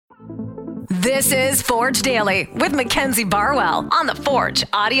This is Forge Daily with Mackenzie Barwell on the Forge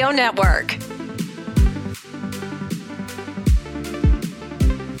Audio Network.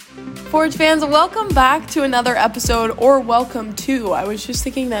 Forge fans, welcome back to another episode, or welcome to. I was just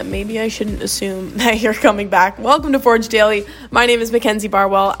thinking that maybe I shouldn't assume that you're coming back. Welcome to Forge Daily. My name is Mackenzie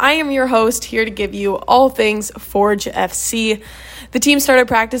Barwell. I am your host, here to give you all things Forge FC. The team started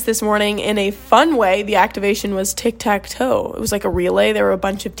practice this morning in a fun way. The activation was tic-tac-toe. It was like a relay. There were a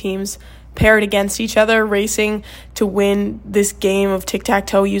bunch of teams paired against each other, racing to win this game of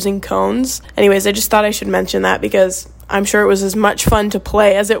tic-tac-toe using cones. Anyways, I just thought I should mention that because I'm sure it was as much fun to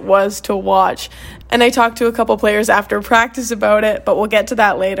play as it was to watch. And I talked to a couple players after practice about it, but we'll get to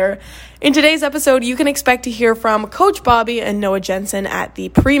that later. In today's episode, you can expect to hear from Coach Bobby and Noah Jensen at the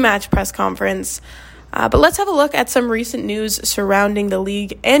pre-match press conference. But let's have a look at some recent news surrounding the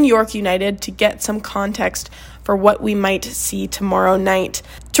league and York United to get some context for what we might see tomorrow night.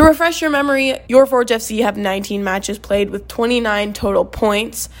 To refresh your memory, your Forge FC have 19 matches played with 29 total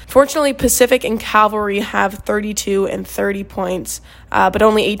points. Fortunately, Pacific and Cavalry have 32 and 30 points, but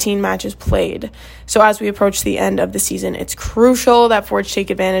only 18 matches played. So as we approach the end of the season, it's crucial that Forge take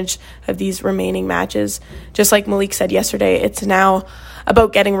advantage of these remaining matches. Just like Malik said yesterday, it's now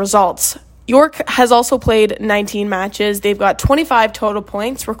about getting results. York has also played 19 matches. They've got 25 total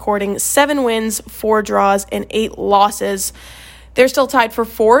points, recording 7 wins, 4 draws, and 8 losses. They're still tied for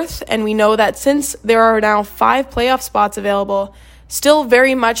 4th, and we know that since there are now 5 playoff spots available, still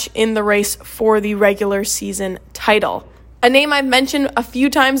very much in the race for the regular season title. A name I've mentioned a few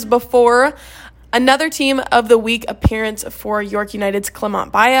times before, another Team of the Week appearance for York United's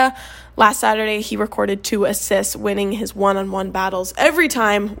Clement Baya. Last Saturday, he recorded 2 assists, winning his one-on-one battles every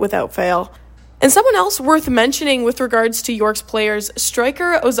time without fail. And someone else worth mentioning with regards to York's players,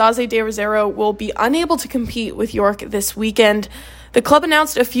 striker Ozaze De Rosero will be unable to compete with York this weekend. The club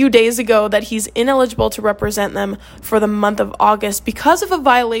announced a few days ago that he's ineligible to represent them for the month of August because of a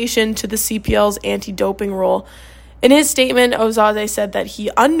violation to the CPL's anti-doping rule. In his statement, Ozaze said that he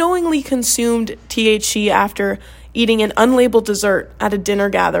unknowingly consumed THC after eating an unlabeled dessert at a dinner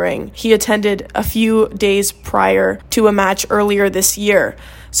gathering he attended a few days prior to a match earlier this year.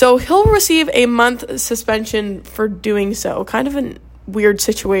 So he'll receive a month suspension for doing so. Kind of a weird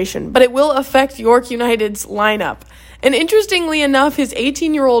situation, but it will affect York United's lineup. And interestingly enough, his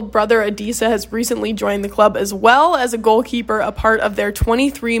 18-year-old brother Adisa has recently joined the club as well as a goalkeeper, a part of their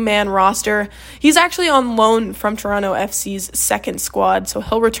 23-man roster. He's actually on loan from Toronto FC's second squad, so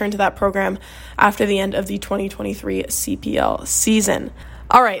he'll return to that program after the end of the 2023 CPL season.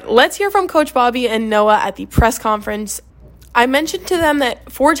 All right, let's hear from Coach Bobby and Noah at the press conference. I mentioned to them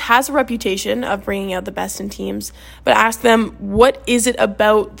that Forge has a reputation of bringing out the best in teams, but asked them, what is it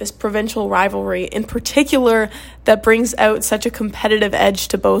about this provincial rivalry in particular that brings out such a competitive edge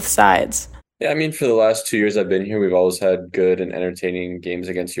to both sides? Yeah, I mean, for the last 2 years I've been here, we've always had good and entertaining games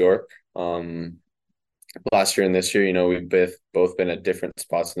against York. Last year and this year, we've both been at different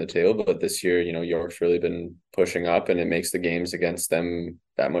spots on the table, but this year, York's really been pushing up, and it makes the games against them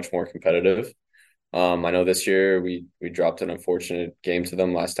that much more competitive. I know this year we dropped an unfortunate game to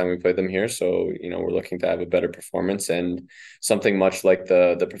them last time we played them here. So, we're looking to have a better performance and something much like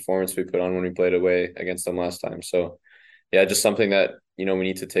the performance we put on when we played away against them last time. So, yeah, just something that, we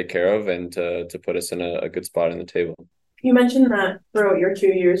need to take care of and to put us in a good spot in the table. You mentioned that throughout your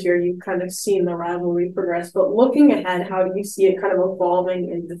 2 years here, you've kind of seen the rivalry progress, but looking ahead, how do you see it kind of evolving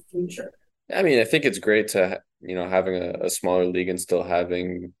in the future? I mean, I think it's great to, having a smaller league and still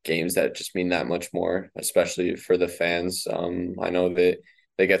having games that just mean that much more, especially for the fans. I know that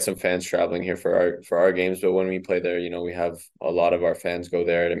they get some fans traveling here for our games, but when we play there, we have a lot of our fans go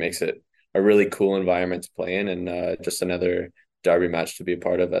there, and it makes it a really cool environment to play in, and just another derby match to be a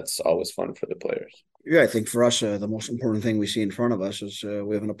part of. That's always fun for the players. Yeah, I think for us, the most important thing we see in front of us is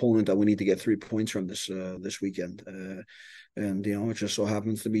we have an opponent that we need to get 3 points from this weekend. And, it just so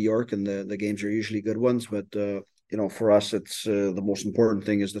happens to be York, and the games are usually good ones. But, for us, it's the most important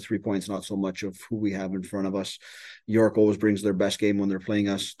thing is the 3 points, not so much of who we have in front of us. York always brings their best game when they're playing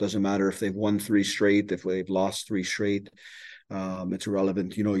us. Doesn't matter if they've won 3 straight, if they've lost 3 straight. It's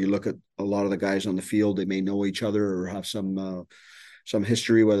irrelevant. You look at a lot of the guys on the field, they may know each other or have some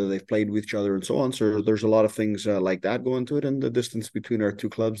history, whether they've played with each other and so on. So there's a lot of things like that go into it, and the distance between our two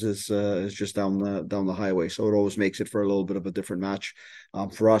clubs is just down the highway. So it always makes it for a little bit of a different match.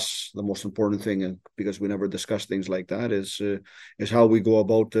 For us, the most important thing, and because we never discuss things like that, is how we go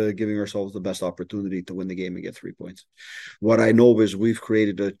about giving ourselves the best opportunity to win the game and get 3 points. What I know is we've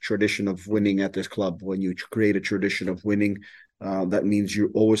created a tradition of winning at this club. When you create a tradition of winning, that means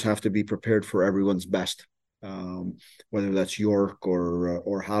you always have to be prepared for everyone's best. whether that's York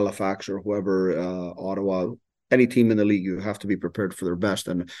or Halifax or whoever, Ottawa. Any team in the league, you have to be prepared for their best,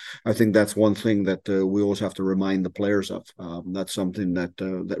 and I think that's one thing that we always have to remind the players of. That's something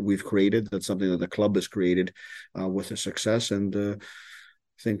that we've created. That's something that the club has created with the success, and I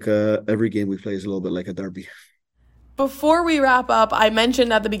think every game we play is a little bit like a derby. Before we wrap up, I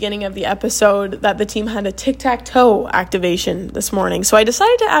mentioned at the beginning of the episode that the team had a tic-tac-toe activation this morning, so I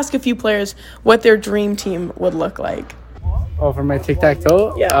decided to ask a few players what their dream team would look like. Oh, for my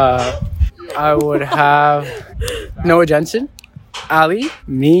tic-tac-toe? Yeah. I would have Noah Jensen, Ali,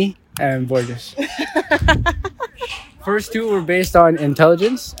 me, and Borges. First two were based on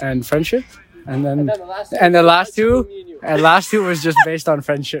intelligence and friendship, and the last two was just based on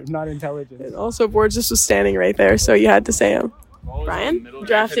friendship, not intelligence. And also, Borges was standing right there, so you had to say him. Brian,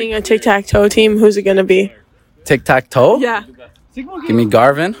 drafting a tic-tac-toe team, who's it going to be? Tic-tac-toe? Yeah. Give me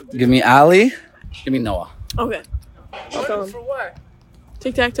Garvin. Give me Ali. Give me Noah. Okay. For what?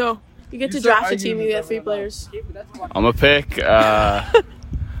 Tic-tac-toe. You get to draft a team, you get 3 players. I'm going to pick, I'm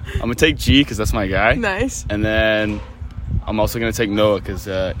going to take G because that's my guy. Nice. And then I'm also going to take Noah because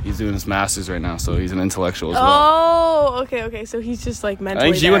he's doing his master's right now, so he's an intellectual as well. Oh, okay. So he's just like mentally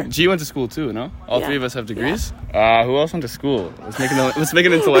I think G went to school too, no? All 3 of us have degrees. Yeah. Who else went to school? Let's make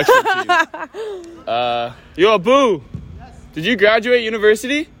an intellectual team. Yo, Abu, did you graduate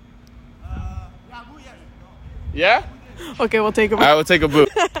university? Yeah? Okay, we'll take a All right, we'll take Abu.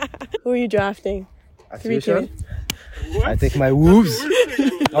 Who are you drafting? 3 kids. I take my Wolves.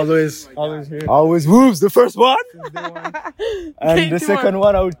 always here. Always Wolves, the first one. And the second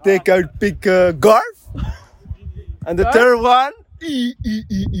one, I would pick Garf. And the third one,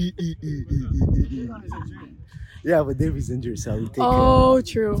 Yeah, but Davy's injured, so I would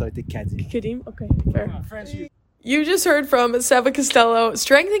take true. So I take Kadim? Okay, fair. You just heard from Seba Costello,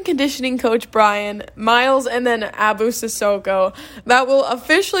 strength and conditioning coach Brian, Miles, and then Abu Sissoko. That will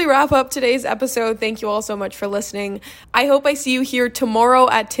officially wrap up today's episode. Thank you all so much for listening. I hope I see you here tomorrow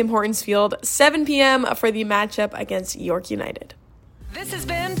at Tim Hortons Field, 7 p.m. for the matchup against York United. This has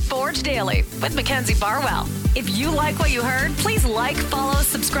been Forge Daily with Mackenzie Barwell. If you like what you heard, please like, follow,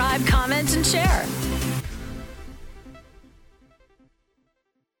 subscribe, comment, and share.